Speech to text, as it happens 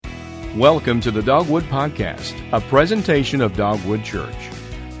Welcome to the Dogwood Podcast, a presentation of Dogwood Church.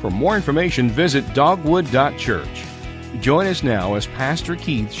 For more information, visit dogwood.church. Join us now as Pastor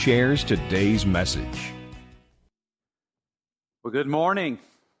Keith shares today's message. Well, good morning.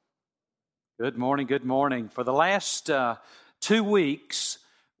 Good morning, good morning. For the last 2 weeks,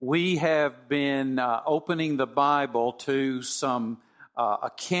 we have been opening the Bible to some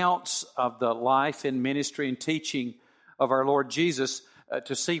accounts of the life and ministry and teaching of our Lord Jesus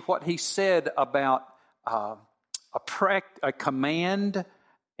to see what He said about a command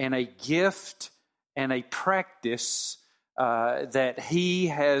and a gift and a practice that He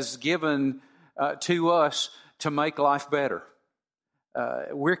has given to us to make life better.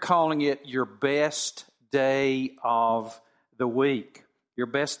 We're calling it your best day of the week. Your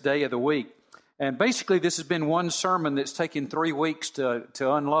best day of the week. And basically this has been one sermon that's taken 3 weeks to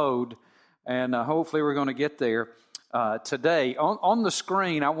unload, and hopefully we're going to get there today. On the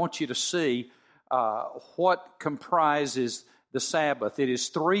screen, I want you to see what comprises the Sabbath. It is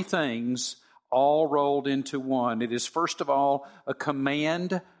 3 things all rolled into one. It is, first of all, a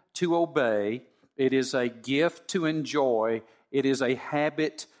command to obey. It is a gift to enjoy. It is a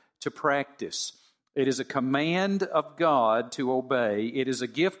habit to practice. It is a command of God to obey. It is a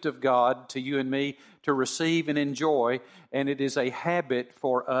gift of God to you and me to receive and enjoy. And it is a habit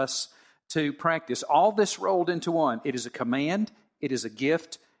for us to practice. All this rolled into one. It is a command, it is a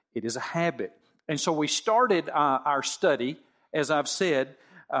gift, it is a habit. And so we started our study, as I've said,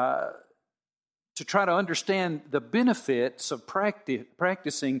 to try to understand the benefits of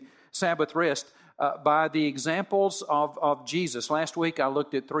practicing Sabbath rest by the examples of Jesus. Last week I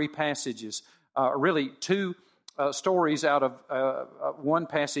looked at 3 passages, really 2 stories out of one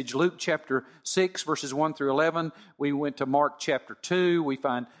passage, Luke chapter 6, verses 1 through 11. We went to Mark chapter 2. We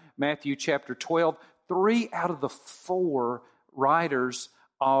find Matthew chapter 12. 3 out of the 4 writers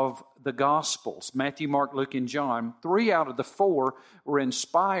of the Gospels, Matthew, Mark, Luke, and John, 3 out of the 4 were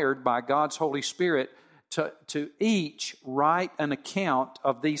inspired by God's Holy Spirit to each write an account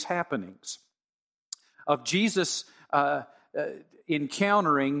of these happenings, of Jesus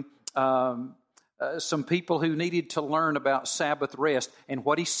encountering some people who needed to learn about Sabbath rest and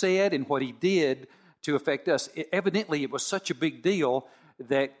what He said and what He did to affect us. Evidently, it was such a big deal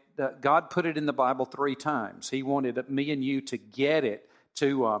that God put it in the Bible 3 times. He wanted me and you to get it,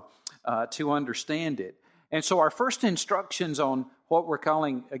 to understand it. And so our first instructions on what we're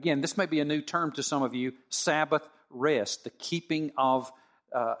calling, again, this may be a new term to some of you, Sabbath rest, the keeping of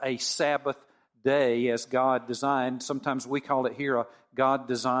a Sabbath day as God designed. Sometimes we call it here a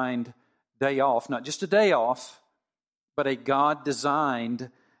God-designed day off. Not just a day off, but a God-designed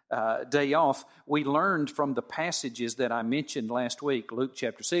day off. We learned from the passages that I mentioned last week, Luke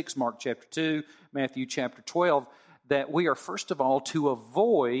chapter 6, Mark chapter 2, Matthew chapter 12, that we are first of all to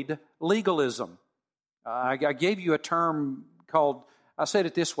avoid legalism. I gave you a term called, I said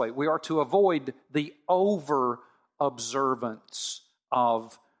it this way, we are to avoid the over-observance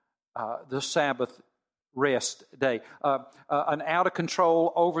of the Sabbath rest day. An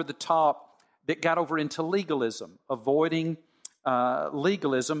out-of-control, over-the-top that got over into legalism, avoiding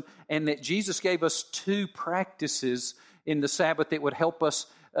legalism, and that Jesus gave us 2 practices in the Sabbath that would help us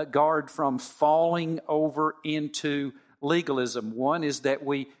guard from falling over into legalism. One is that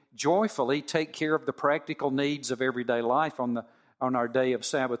we joyfully take care of the practical needs of everyday life on our day of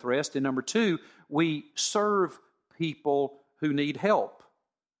Sabbath rest. And number 2, we serve people who need help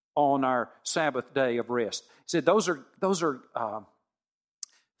on our Sabbath day of rest. He said those are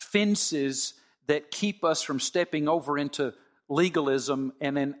fences that keep us from stepping over into legalism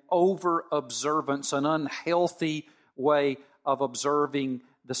and an over-observance, an unhealthy way of observing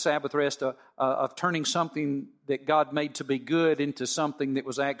the Sabbath rest, of turning something that God made to be good into something that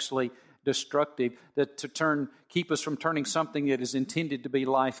was actually destructive, keep us from turning something that is intended to be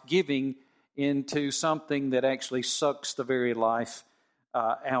life-giving into something that actually sucks the very life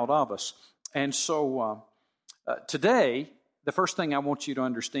out of us. And so today, the first thing I want you to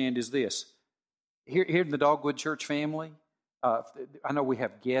understand is this. Here in the Dogwood Church family, I know we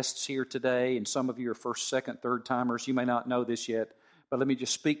have guests here today, and some of you are first, second, third timers. You may not know this yet, but let me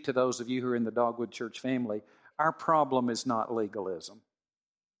just speak to those of you who are in the Dogwood Church family. Our problem is not legalism.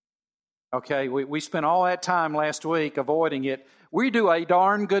 Okay, we spent all that time last week avoiding it. We do a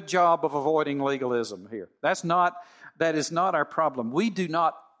darn good job of avoiding legalism here. That is not our problem. We do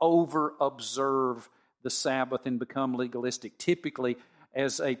not over-observe the Sabbath and become legalistic, typically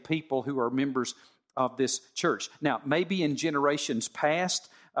as a people who are members of this church. Now, maybe in generations past,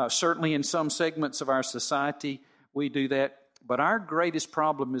 certainly in some segments of our society, we do that. But our greatest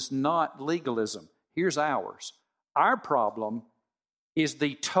problem is not legalism. Here's ours. Our problem is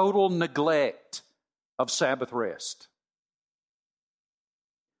the total neglect of Sabbath rest.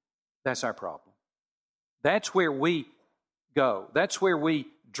 That's our problem. That's where we go. That's where we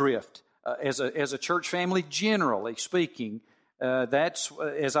drift. As a church family, generally speaking, that's,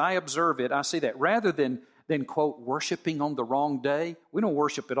 as I observe it, I see that. Rather than quote, worshiping on the wrong day, we don't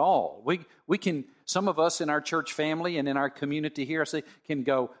worship at all. We can, some of us in our church family and in our community here, I say, can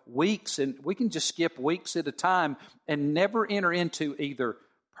go weeks, and we can just skip weeks at a time and never enter into either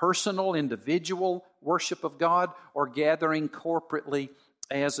personal, individual worship of God or gathering corporately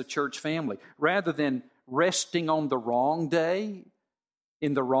as a church family. Rather than resting on the wrong day,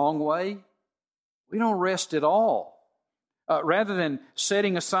 in the wrong way, we don't rest at all. Rather than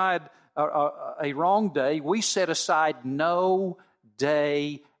setting aside a wrong day, we set aside no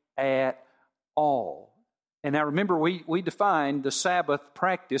day at all. And now remember, we defined the Sabbath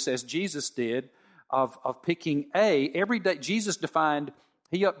practice as Jesus did of picking every day. Jesus defined,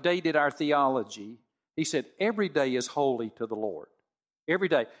 He updated our theology. He said, every day is holy to the Lord. Every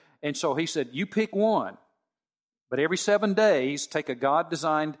day. And so He said, you pick one. But every 7 days, take a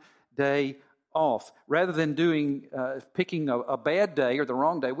God-designed day off. Rather than picking a bad day or the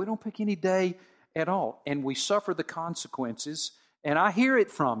wrong day, we don't pick any day at all. And we suffer the consequences. And I hear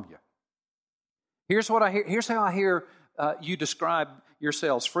it from you. Here's what I hear. Here's how I hear you describe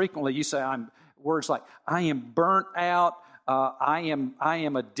yourselves frequently. You say, words like, I am burnt out. I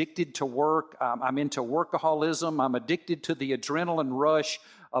am addicted to work. I'm into workaholism. I'm addicted to the adrenaline rush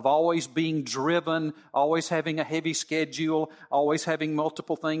of always being driven, always having a heavy schedule, always having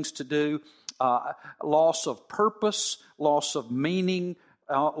multiple things to do, loss of purpose, loss of meaning,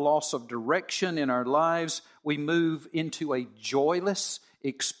 loss of direction in our lives. We move into a joyless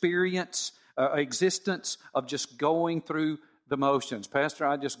existence of just going through the motions. Pastor,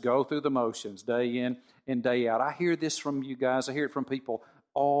 I just go through the motions day in and day out. I hear this from you guys. I hear it from people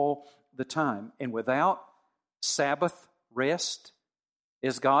all the time. And without Sabbath rest,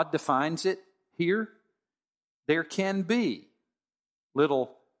 as God defines it here, there can be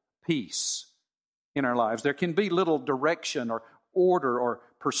little peace in our lives. There can be little direction or order or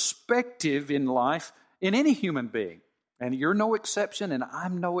perspective in life in any human being. And you're no exception, and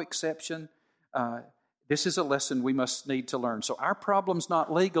I'm no exception. This is a lesson we must need to learn. So our problem's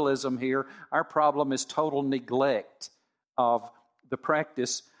not legalism here. Our problem is total neglect of the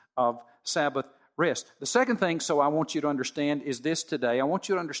practice of Sabbath rest. The second thing, so I want you to understand, is this today. I want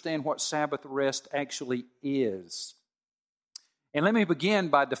you to understand what Sabbath rest actually is. And let me begin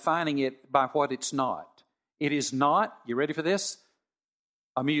by defining it by what it's not. It is not, you ready for this?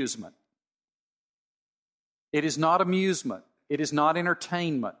 Amusement. It is not amusement. It is not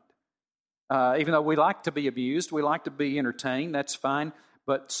entertainment. Even though we like to be amused, we like to be entertained, that's fine.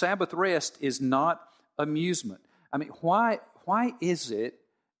 But Sabbath rest is not amusement. I mean, why is it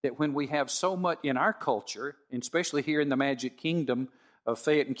that when we have so much in our culture, and especially here in the Magic Kingdom of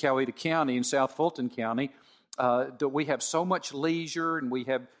Fayette and Coweta County and South Fulton County, that we have so much leisure, and we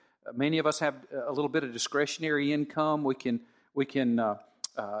have many of us have a little bit of discretionary income. We've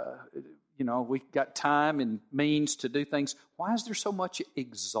got time and means to do things. Why is there so much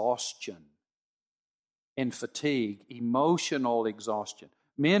exhaustion and fatigue, emotional exhaustion,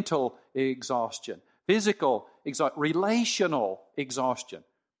 mental exhaustion, physical exhaustion, relational exhaustion,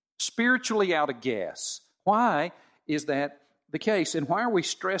 spiritually out of gas? Why is that the case? And why are we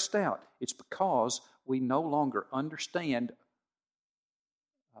stressed out? It's because we no longer understand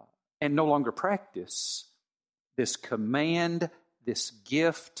and no longer practice this command, this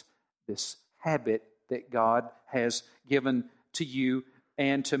gift, this habit that God has given to you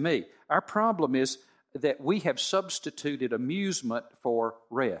and to me. Our problem is that we have substituted amusement for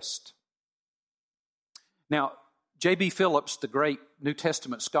rest. Now, J.B. Phillips, the great New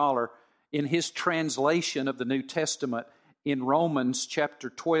Testament scholar, in his translation of the New Testament in Romans chapter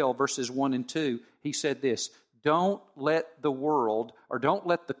 12, verses 1 and 2, he said this: don't let the world, or don't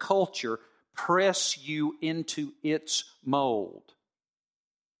let the culture press you into its mold.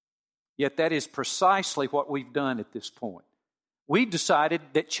 Yet that is precisely what we've done at this point. We've decided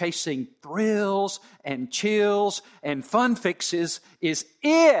that chasing thrills and chills and fun fixes is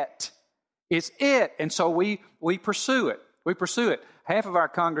it. It's it. And so we pursue it. We pursue it. Half of our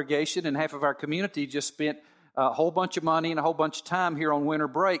congregation and half of our community just spent a whole bunch of money and a whole bunch of time here on winter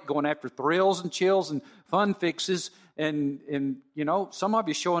break going after thrills and chills and fun fixes. And some of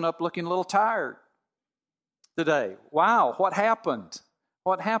you showing up looking a little tired today. Wow, what happened?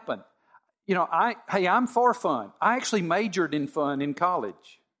 What happened? I'm for fun. I actually majored in fun in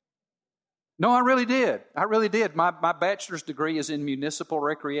college. No, I really did. I really did. My bachelor's degree is in municipal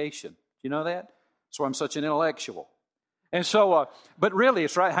recreation. You know that? That's why I'm such an intellectual. And so, but really,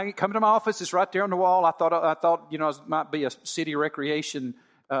 it's right. Come to my office. It's right there on the wall. I thought, I might be a city recreation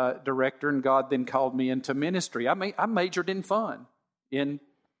director, and God then called me into ministry. I majored in fun in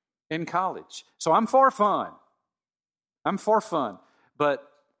college, so I'm for fun. But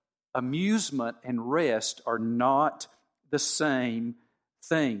amusement and rest are not the same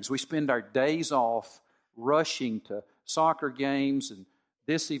things. We spend our days off rushing to soccer games and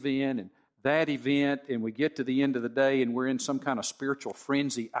this event and that event, and we get to the end of the day and we're in some kind of spiritual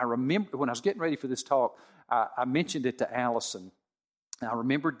frenzy. I remember when I was getting ready for this talk, I mentioned it to Allison. I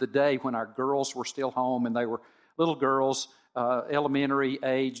remembered the day when our girls were still home, and they were little girls, elementary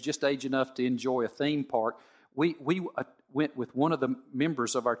age, just age enough to enjoy a theme park. We went with one of the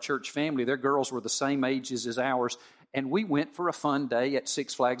members of our church family. Their girls were the same ages as ours, and we went for a fun day at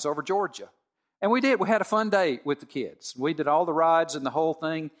Six Flags Over Georgia. And we did. We had a fun day with the kids. We did all the rides and the whole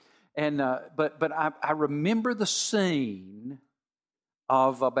thing. And but I remember the scene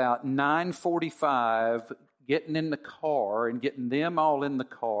of about 9:45 getting in the car and getting them all in the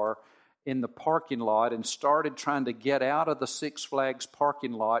car in the parking lot, and started trying to get out of the Six Flags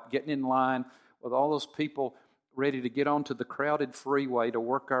parking lot, getting in line with all those people ready to get onto the crowded freeway to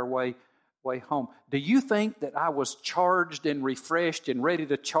work our way home. Do you think that I was charged and refreshed and ready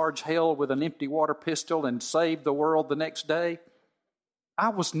to charge hell with an empty water pistol and save the world the next day? I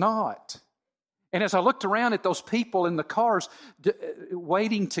was not. And as I looked around at those people in the cars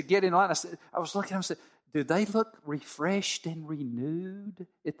waiting to get in line, I was looking and I said, do they look refreshed and renewed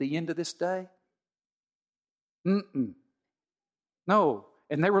at the end of this day? No.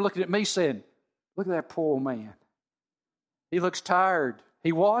 And they were looking at me saying, look at that poor old man. He looks tired.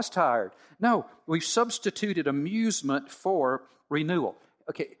 He was tired. No, we've substituted amusement for renewal.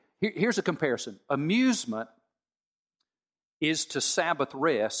 Okay, here's a comparison. Amusement is to Sabbath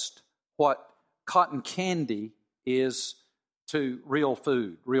rest what cotton candy is to real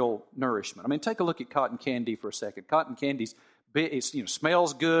food, real nourishment. I mean, take a look at cotton candy for a second. Cotton candy's big, it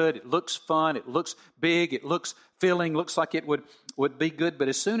smells good, it looks fun, it looks big, it looks filling, looks like it would be good, but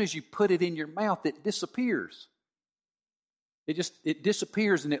as soon as you put it in your mouth, it disappears. It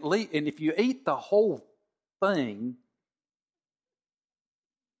disappears, and and if you eat the whole thing,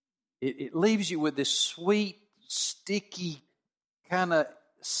 it leaves you with this sweet, sticky, kind of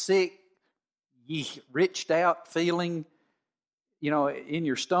sick, riched out feeling, in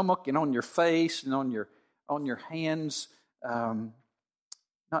your stomach and on your face and on your hands.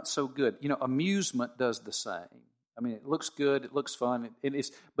 Not so good. Amusement does the same. I mean, it looks good, it looks fun,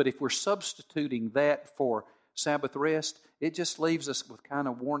 but if we're substituting that for Sabbath rest, it just leaves us with kind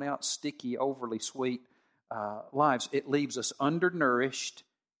of worn out, sticky, overly sweet lives. It leaves us undernourished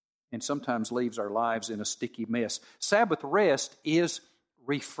and sometimes leaves our lives in a sticky mess. Sabbath rest is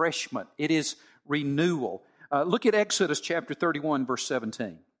refreshment. It is renewal. Look at Exodus chapter 31, verse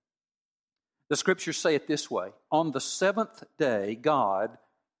 17. The scriptures say it this way: on the seventh day, God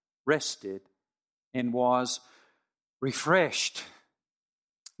rested and was refreshed.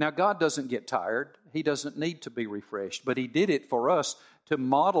 Now, God doesn't get tired. He doesn't need to be refreshed, but He did it for us to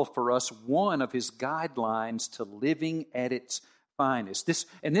model for us one of His guidelines to living at its finest.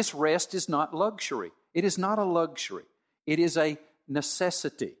 This rest is not luxury. It is not a luxury. It is a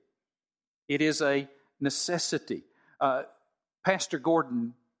necessity. It is a necessity. Pastor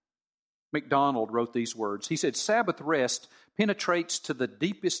Gordon MacDonald wrote these words. He said, Sabbath rest penetrates to the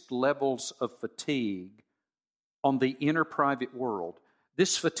deepest levels of fatigue on the inner private world.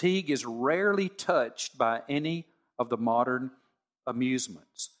 This fatigue is rarely touched by any of the modern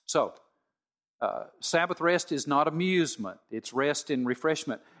amusements. So, Sabbath rest is not amusement. It's rest and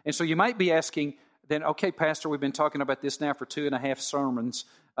refreshment. And so you might be asking, then, okay, Pastor, we've been talking about this now for 2.5 sermons.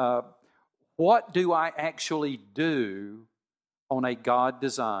 What do I actually do on a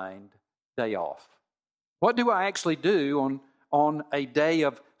God-designed day off? What do I actually do on a day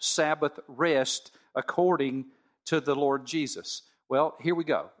of Sabbath rest according to the Lord Jesus? Well, here we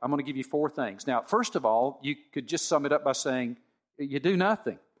go. I'm going to give you 4 things. Now, first of all, you could just sum it up by saying you do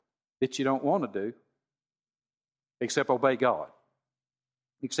nothing that you don't want to do except obey God.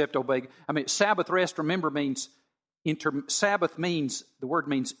 Except obey. I mean, Sabbath rest, remember, means Sabbath means, the word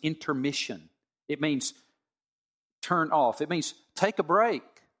means intermission. It means turn off. It means take a break.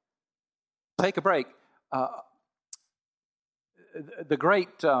 Take a break. The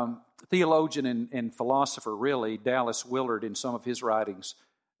great theologian and philosopher, really, Dallas Willard, in some of his writings,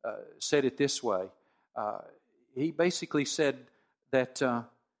 said it this way. He basically said that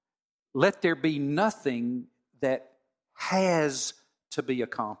let there be nothing that has to be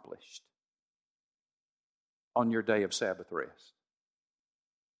accomplished on your day of Sabbath rest.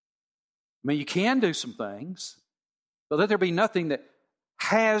 I mean, you can do some things, So let there be nothing that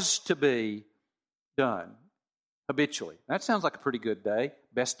has to be done habitually. That sounds like a pretty good day.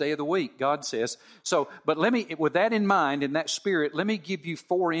 Best day of the week, God says. So, but with that in mind, in that spirit, let me give you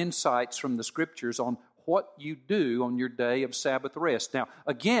 4 insights from the Scriptures on what you do on your day of Sabbath rest. Now,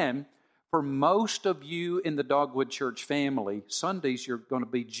 again, for most of you in the Dogwood Church family, Sundays are going to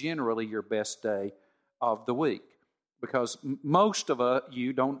be generally your best day of the week because most of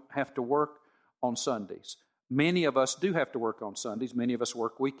you don't have to work on Sundays. Many of us do have to work on Sundays. Many of us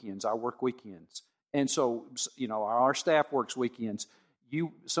work weekends. I work weekends. And so, our staff works weekends.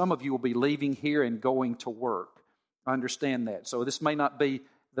 Some of you will be leaving here and going to work. I understand that. So this may not be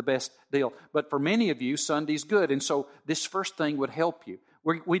the best deal. But for many of you, Sunday's good. And so this first thing would help you.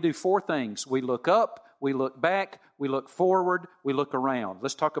 We do 4 things. We look up, we look back, we look forward, we look around.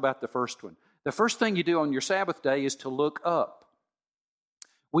 Let's talk about the first one. The first thing you do on your Sabbath day is to look up.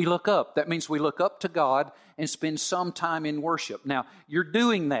 We look up. That means we look up to God and spend some time in worship. Now, you're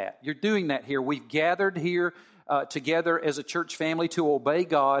doing that. You're doing that here. We've gathered here together as a church family to obey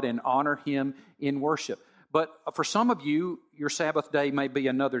God and honor Him in worship. But for some of you, your Sabbath day may be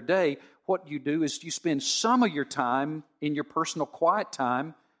another day. What you do is you spend some of your time in your personal quiet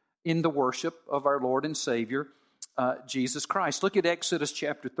time in the worship of our Lord and Savior, Jesus Christ. Look at Exodus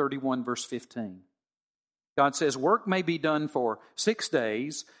chapter 31, verse 15. God says, work may be done for 6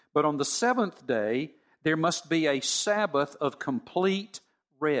 days, but on the 7th day, there must be a Sabbath of complete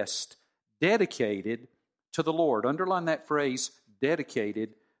rest, dedicated to the Lord. Underline that phrase,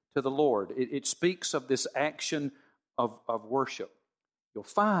 dedicated to the Lord. It speaks of this action of worship. You'll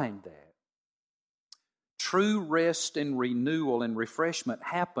find that true rest and renewal and refreshment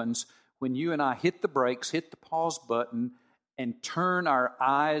happens when you and I hit the brakes, hit the pause button, and turn our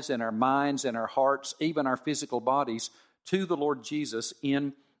eyes and our minds and our hearts, even our physical bodies, to the Lord Jesus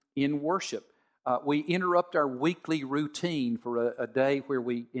in worship. We interrupt our weekly routine for a day where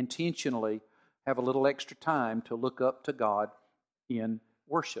we intentionally have a little extra time to look up to God in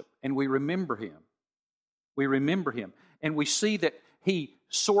worship. And we remember Him. We remember Him. And we see that He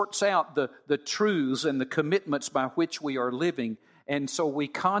sorts out the truths and the commitments by which we are living. And so we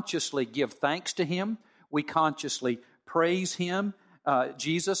consciously give thanks to Him. We consciously praise Him,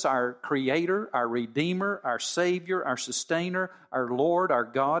 Jesus, our Creator, our Redeemer, our Savior, our Sustainer, our Lord, our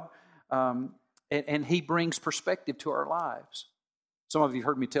God. And He brings perspective to our lives. Some of you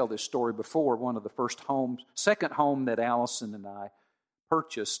heard me tell this story before. One of the second home that Allison and I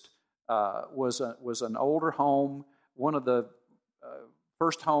purchased was an older home. One of the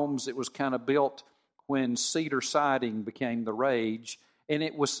first homes that was kind of built when cedar siding became the rage. And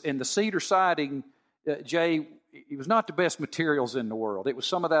the cedar siding, Jay, it was not the best materials in the world. It was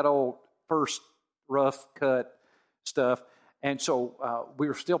some of that old first rough cut stuff. And so we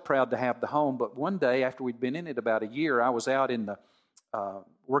were still proud to have the home. But one day, after we'd been in it about a year, I was out in the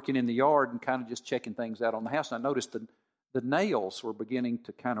working in the yard and kind of just checking things out on the house. And I noticed the nails were beginning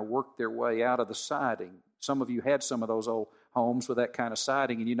to kind of work their way out of the siding. Some of you had some of those old homes with that kind of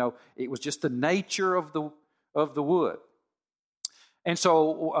siding. And it was just the nature of the wood. And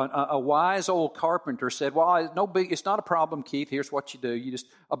so a wise old carpenter said, well, it's not a problem, Keith. Here's what you do. You just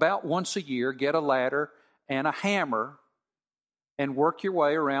about once a year get a ladder and a hammer and work your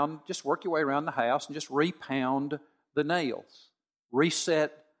way around the house and just repound the nails.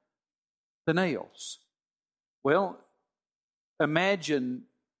 Reset the nails. Well, imagine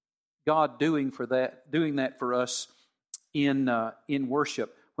God doing that for us in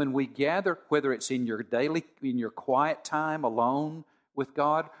worship. When we gather, whether it's in your quiet time alone with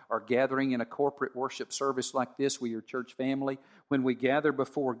God or gathering in a corporate worship service like this with your church family, when we gather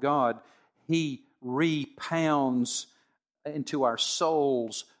before God, He repounds into our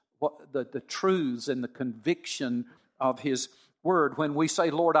souls the truths and the conviction of His Word. When we say,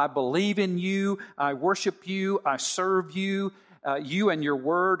 Lord, I believe in You, I worship You, I serve You, You and Your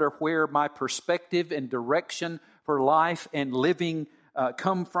Word are where my perspective and direction for life and living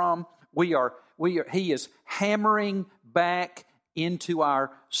come from. He is hammering back into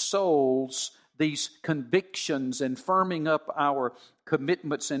our souls these convictions and firming up our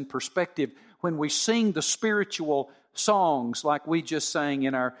commitments and perspective. When we sing the spiritual songs like we just sang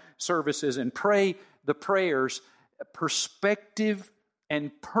in our services and pray the prayers, perspective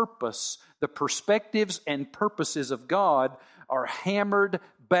and purpose, the perspectives and purposes of God are hammered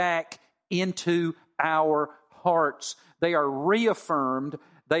back into our hearts. They are reaffirmed.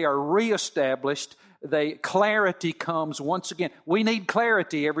 They are reestablished. Clarity comes once again. We need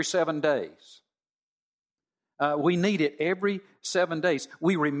clarity every 7 days. We need it every 7 days.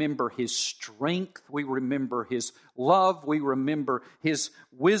 We remember His strength. We remember His love. We remember His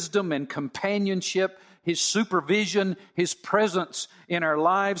wisdom and companionship, His supervision, His presence in our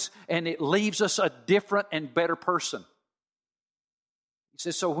lives, and it leaves us a different and better person. He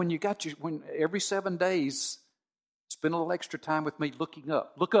says, so when every 7 days, spend a little extra time with me looking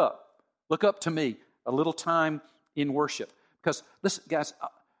up. Look up to me, a little time in worship. Because listen, guys,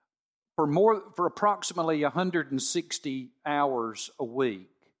 for approximately 160 hours a week,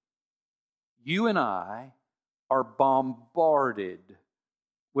 you and I are bombarded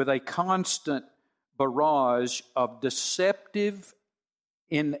with a constant barrage of deceptive,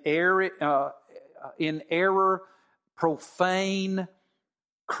 in error, profane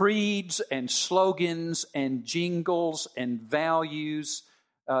creeds and slogans and jingles and values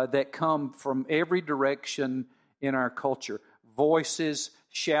that come from every direction in our culture. Voices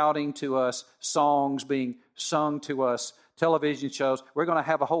shouting to us, songs being sung to us, television shows. We're going to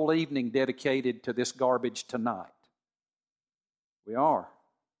have a whole evening dedicated to this garbage tonight. We are.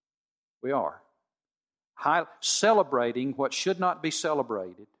 Celebrating what should not be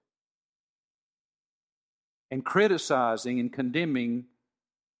celebrated and criticizing and condemning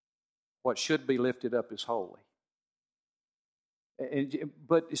what should be lifted up as holy.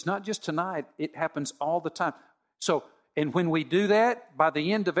 But it's not just tonight, it happens all the time. And when we do that, by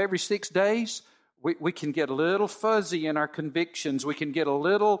the end of every 6 days, we can get a little fuzzy in our convictions. We can get a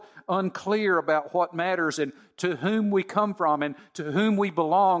little unclear about what matters and to whom we come from and to whom we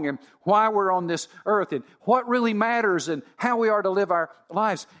belong and why we're on this earth and what really matters and how we are to live our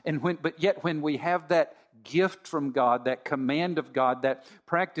lives. But yet when we have that gift from God, that command of God, that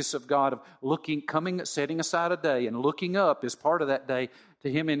practice of God of setting aside a day and looking up as part of that day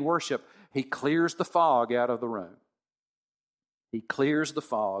to Him in worship, He clears the fog out of the room. He clears the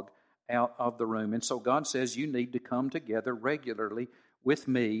fog out of the room. And so God says you need to come together regularly with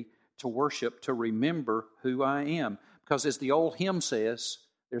me to worship, to remember who I am. Because as the old hymn says,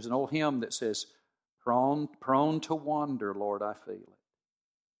 there's an old hymn that says, prone to wander, Lord, I feel it.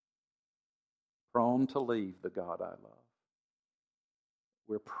 Prone to leave the God I love.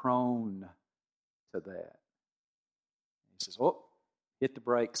 We're prone to that. He says, hit the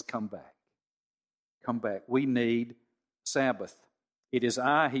brakes, come back. Come back. We need Sabbath. It is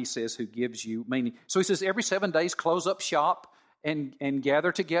I, he says, who gives you meaning. So he says, every 7 days, close up shop and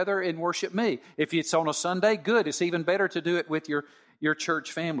gather together and worship me. If it's on a Sunday, good. It's even better to do it with your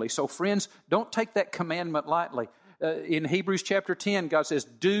church family. So friends, don't take that commandment lightly. In Hebrews chapter 10, God says,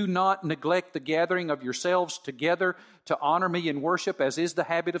 do not neglect the gathering of yourselves together to honor me in worship, as is the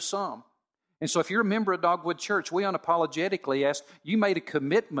habit of some. And so if you're a member of Dogwood Church, we unapologetically ask, you made a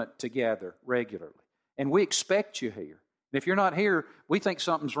commitment to gather regularly. And we expect you here. And if you're not here, we think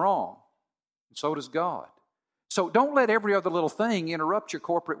something's wrong. And so does God. So don't let every other little thing interrupt your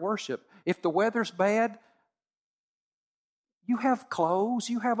corporate worship. If the weather's bad, you have clothes,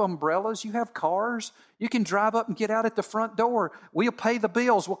 you have umbrellas, you have cars. You can drive up and get out at the front door. We'll pay the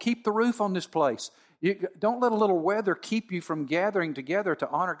bills. We'll keep the roof on this place. Don't let a little weather keep you from gathering together to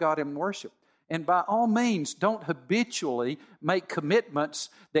honor God in worship. And by all means, don't habitually make commitments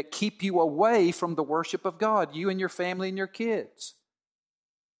that keep you away from the worship of God, you and your family and your kids.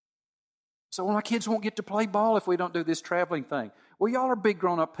 So, my kids won't get to play ball if we don't do this traveling thing. Well, y'all are big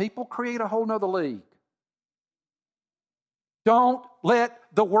grown-up people. Create a whole nother league. Don't let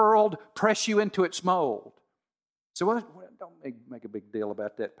the world press you into its mold. So, don't make a big deal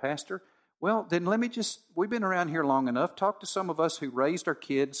about that, Pastor. Well, then we've been around here long enough. Talk to some of us who raised our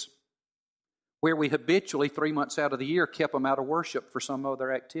kids where we habitually 3 months out of the year kept them out of worship for some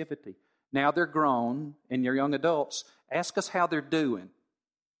other activity. Now they're grown and you're young adults. Ask us how they're doing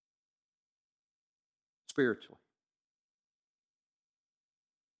spiritually.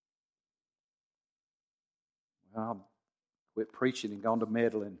 Well, I'll quit preaching and gone to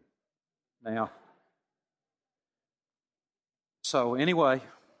meddling now. So anyway,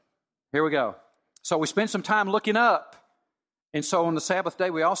 here we go. So we spent some time looking up. And so on the Sabbath day,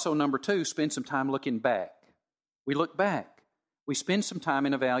 we also, number 2, spend some time looking back. We look back. We spend some time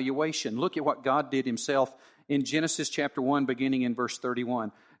in evaluation. Look at what God did Himself in Genesis chapter 1, beginning in verse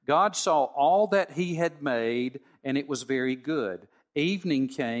 31. God saw all that He had made, and it was very good. Evening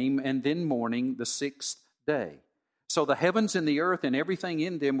came, and then morning, the 6th day. So the heavens and the earth and everything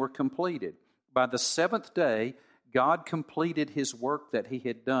in them were completed. By the 7th day, God completed His work that He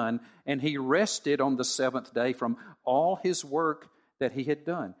had done, and He rested on the 7th day from all His work that He had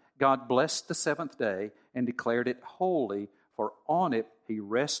done. God blessed the 7th day and declared it holy, for on it He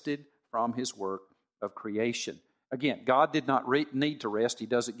rested from His work of creation. Again, God did not need to rest. He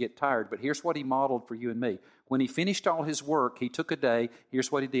doesn't get tired. But here's what He modeled for you and me. When He finished all His work, He took a day.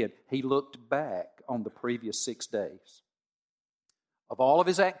 Here's what He did. He looked back on the previous 6 days of all of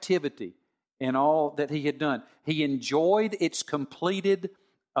His activity in all that he had done. He enjoyed its completed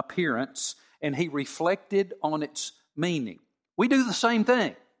appearance, and he reflected on its meaning. We do the same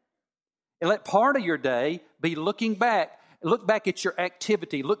thing. And let part of your day be looking back. Look back at your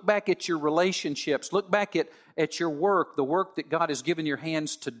activity. Look back at your relationships. Look back at your work, the work that God has given your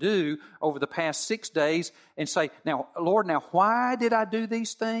hands to do over the past 6 days, and say, now, Lord, now why did I do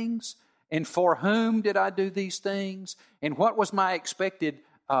these things? And for whom did I do these things? And what was my expected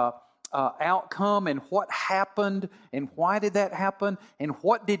outcome? And what happened? And why did that happen? And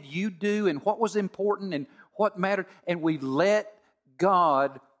what did you do? And what was important? And what mattered? And we let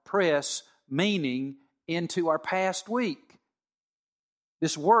God press meaning into our past week.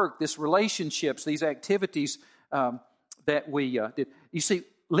 This work, this relationships, these activities that we did. You see,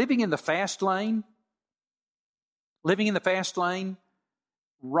 living in the fast lane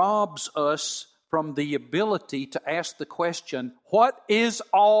robs us from the ability to ask the question, what is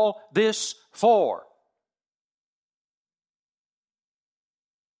all this for?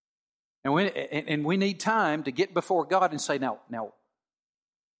 And we need time to get before God and say, now,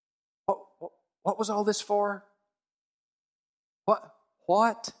 what was all this for?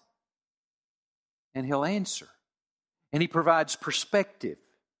 What? And He'll answer. And He provides perspective.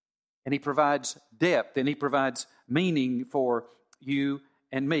 And He provides depth. And He provides meaning for you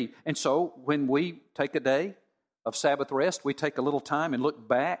and me. And so when we take a day of Sabbath rest, we take a little time and look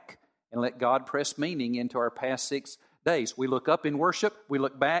back and let God press meaning into our past 6 days. We look up in worship. We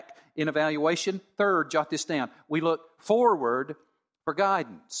look back in evaluation. Third, jot this down. We look forward for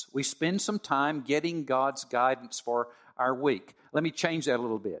guidance. We spend some time getting God's guidance for our week. Let me change that a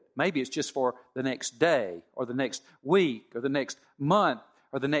little bit. Maybe it's just for the next day or the next week or the next month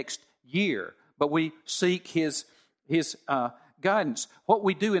or the next year. But we seek His guidance. What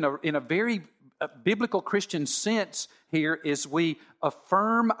we do in a very biblical Christian sense here is we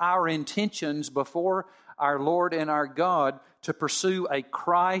affirm our intentions before our Lord and our God to pursue a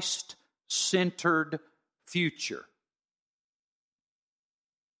Christ-centered future.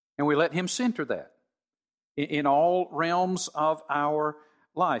 And we let Him center that in all realms of our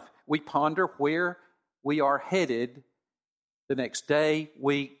life. We ponder where we are headed the next day,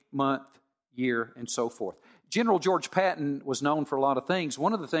 week, month, year, and so forth. General George Patton was known for a lot of things.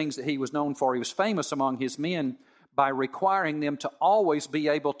 One of the things that he was known for, he was famous among his men by requiring them to always be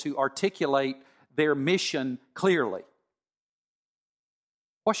able to articulate their mission clearly.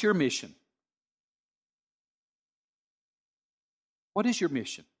 What's your mission? What is your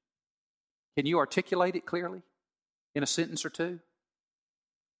mission? Can you articulate it clearly in a sentence or two?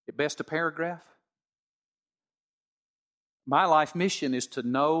 At best, a paragraph? My life mission is to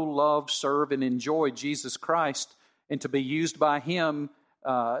know, love, serve, and enjoy Jesus Christ, and to be used by Him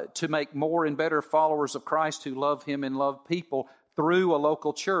to make more and better followers of Christ who love Him and love people through a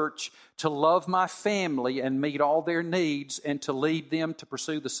local church, to love my family and meet all their needs, and to lead them to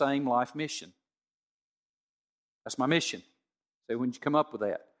pursue the same life mission. That's my mission. So when did you come up with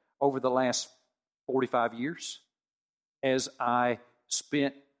that? Over the last 45 years, as I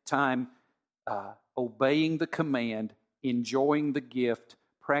spent time obeying the command, enjoying the gift,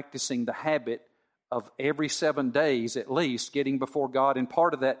 practicing the habit of every 7 days at least getting before God, and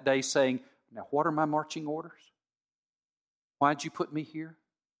part of that day saying, now what are my marching orders? Why'd you put me here?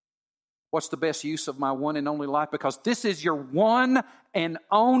 What's the best use of my one and only life? Because this is your one and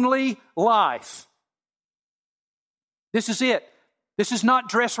only life. This is it. This is not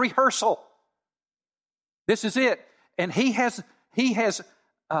dress rehearsal. This is it. And He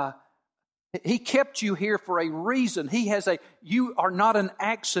kept you here for a reason. You are not an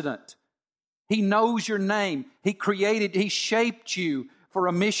accident. He knows your name. He shaped you for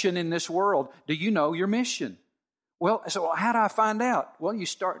a mission in this world. Do you know your mission? Well, so how do I find out? Well, you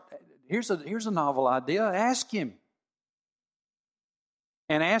start, here's a novel idea. Ask Him.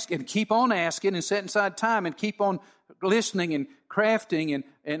 And ask and keep on asking and set aside time and keep on listening and crafting,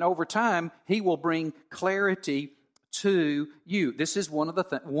 and over time He will bring clarity to you. This is one of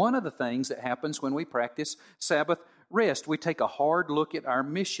the things that happens when we practice Sabbath rest. We take a hard look at our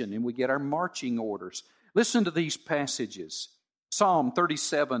mission and we get our marching orders. Listen to these passages. Psalm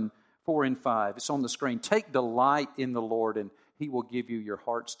 37, 4 and 5. It's on the screen. Take delight in the Lord, and He will give you your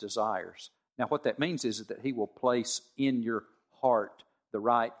heart's desires. Now, what that means is that He will place in your heart the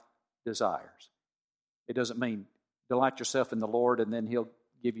right desires. It doesn't mean delight yourself in the Lord and then He'll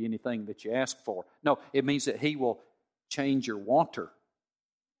give you anything that you ask for. No, it means that He will change your wanter.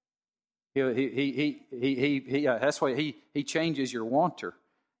 That's why He changes your wanter.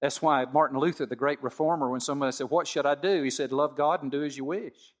 That's why Martin Luther, the great reformer, when somebody said, "What should I do?" he said, "Love God and do as you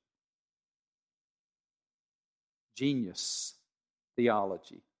wish." Genius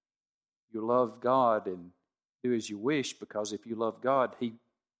theology. you love God and do as you wish, because if you love God, He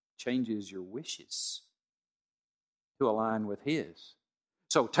changes your wishes to align with His.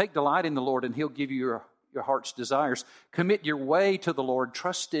 So take delight in the Lord, and He'll give you your heart's desires. Commit your way to the Lord,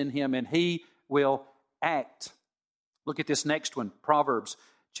 trust in Him, and He will act. Look at this next one, Proverbs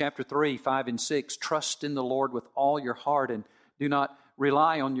chapter 3, 5 and 6. Trust in the Lord with all your heart, and do not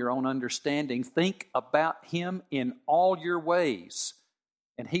rely on your own understanding. Think about Him in all your ways,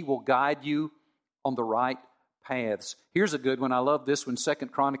 and He will guide you on the right paths. Here's a good one. I love this one,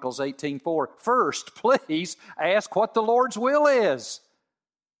 2 Chronicles 18:4. First, please ask what the Lord's will is.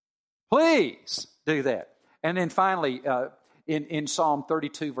 Please do that. And then finally, in Psalm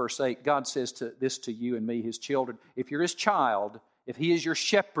 32, verse 8, God says this to you and me, His children. If you're His child, if He is your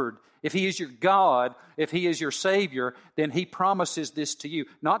shepherd, if He is your God, if He is your Savior, then He promises this to you.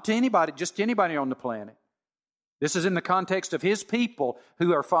 Not to anybody, just to anybody on the planet. This is in the context of His people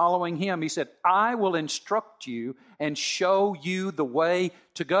who are following Him. He said, I will instruct you and show you the way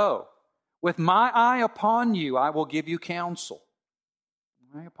to go. With my eye upon you, I will give you counsel.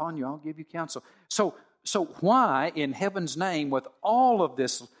 Eye upon you, I'll give you counsel. So why, in heaven's name, with all of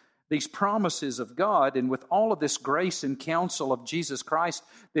these promises of God and with all of this grace and counsel of Jesus Christ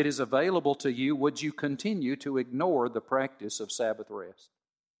that is available to you, would you continue to ignore the practice of Sabbath rest?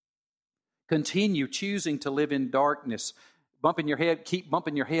 Continue choosing to live in darkness, keep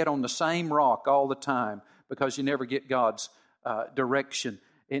bumping your head on the same rock all the time because you never get God's direction.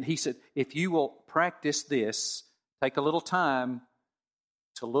 And He said, if you will practice this, take a little time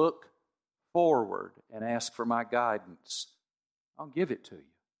to look forward and ask for my guidance, I'll give it to you.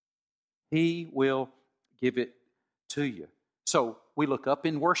 He will give it to you. So we look up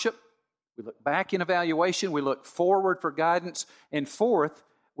in worship, we look back in evaluation, we look forward for guidance, and fourth,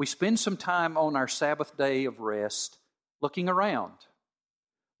 we spend some time on our Sabbath day of rest looking around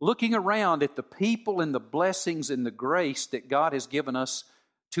at the people and the blessings and the grace that God has given us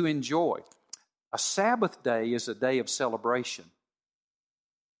to enjoy. A Sabbath day is a day of celebration.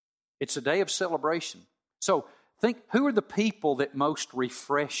 It's a day of celebration. So think, who are the people that most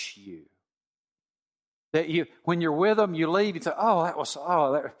refresh you? That you, when you're with them, you leave, you say,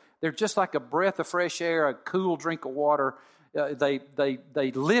 they're just like a breath of fresh air, a cool drink of water. They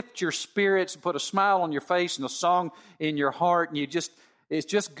lift your spirits and put a smile on your face and a song in your heart, and it's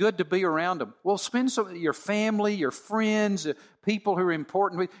just good to be around them. Well, spend some your family, your friends, people who are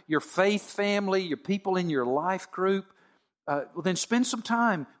important, your faith family, your people in your life group. Then spend some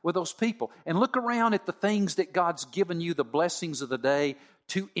time with those people and look around at the things that God's given you, the blessings of the day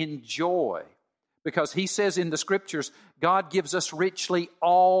to enjoy. Because He says in the Scriptures, God gives us richly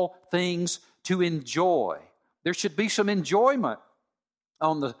all things to enjoy. There should be some enjoyment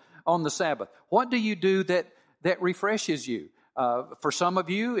on the Sabbath. What do you do that refreshes you? For some of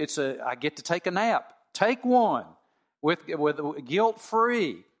you, I get to take a nap. Take one with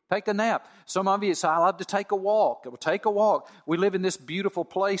guilt-free. Take a nap. Some of you, I love to take a walk. Take a walk. We live in this beautiful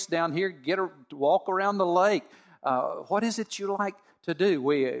place down here. Walk around the lake. What is it you like to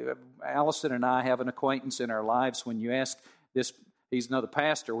do? Allison and I have an acquaintance in our lives. When you ask this, he's another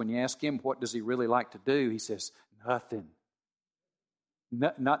pastor. When you ask him what does he really like to do, he says nothing.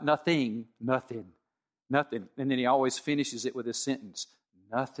 Nothing. And then he always finishes it with a sentence: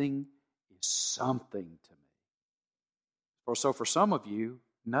 nothing is something to me. So for some of you,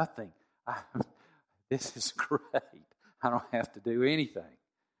 nothing. This is great. I don't have to do anything.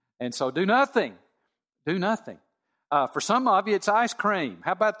 And so do nothing. Do nothing. For some of you, it's ice cream.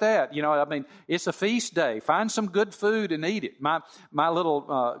 How about that? It's a feast day. Find some good food and eat it. My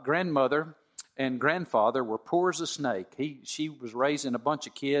little grandmother and grandfather were poor as a snake. She was raising a bunch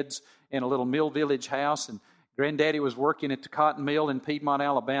of kids in a little mill village house, and Granddaddy was working at the cotton mill in Piedmont,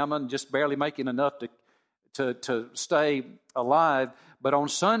 Alabama, and just barely making enough to stay alive. But on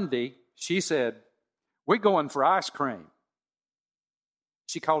Sunday, she said, "We're going for ice cream."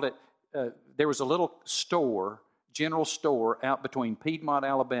 She called it, there was a little store, general store, out between Piedmont,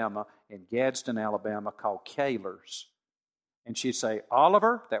 Alabama and Gadsden, Alabama, called Kaler's. And she'd say,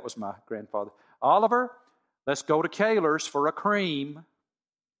 "Oliver," that was my grandfather, "Oliver, let's go to Kaler's for a cream."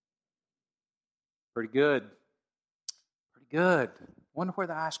 Pretty good. Pretty good. Wonder where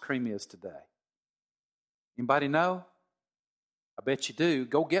the ice cream is today. Anybody know? I bet you do.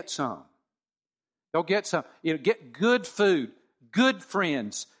 Go get some. Go get some. Get good food, good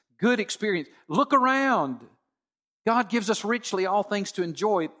friends, good experience. Look around. God gives us richly all things to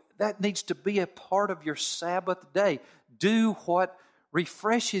enjoy. That needs to be a part of your Sabbath day. Do what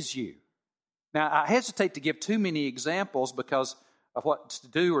refreshes you. Now, I hesitate to give too many examples because of what to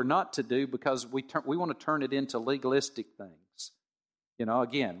do or not to do, because we want to turn it into legalistic things.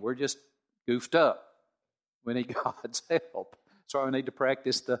 Again, we're just goofed up. We need God's help. That's why we need to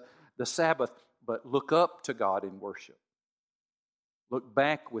practice the Sabbath. But look up to God in worship. Look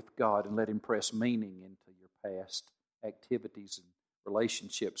back with God and let Him press meaning into your past activities and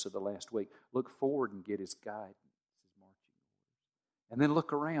relationships of the last week. Look forward and get His guidance, His marching orders. And then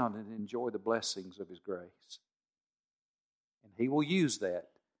look around and enjoy the blessings of His grace. And He will use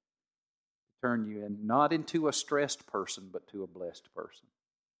that to turn you not into a stressed person, but to a blessed person.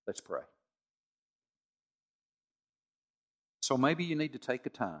 Let's pray. So maybe you need to take a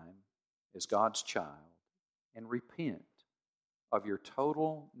time as God's child and repent of your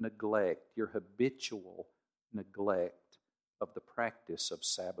total neglect, your habitual neglect of the practice of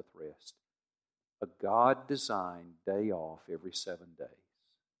Sabbath rest, a God-designed day off every 7 days.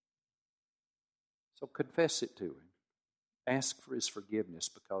 So confess it to Him. Ask for His forgiveness,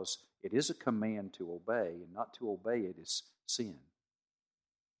 because it is a command to obey, and not to obey it is sin.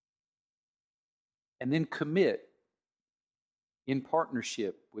 And then commit in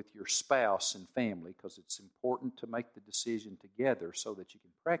partnership with your spouse and family, because it's important to make the decision together so that you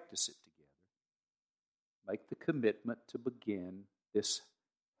can practice it together. Make the commitment to begin this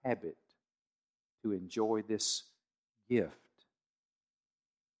habit, to enjoy this gift,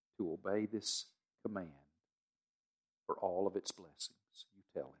 to obey this command for all of its blessings. You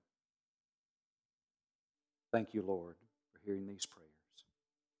tell Him. Thank you, Lord, for hearing these prayers.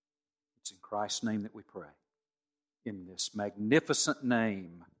 It's in Christ's name that we pray. In this magnificent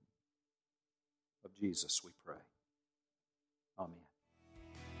name of Jesus we pray. Amen.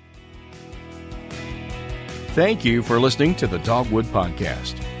 Thank you for listening to the Dogwood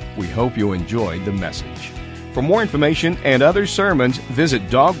Podcast. We hope you enjoyed the message. For more information and other sermons, visit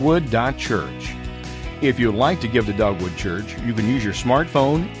dogwood.church. If you'd like to give to Dogwood Church, you can use your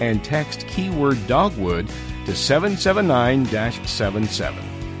smartphone and text keyword Dogwood to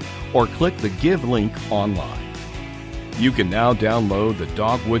 779-77 or click the Give link online. You can now download the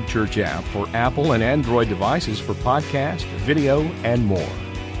Dogwood Church app for Apple and Android devices for podcast, video, and more.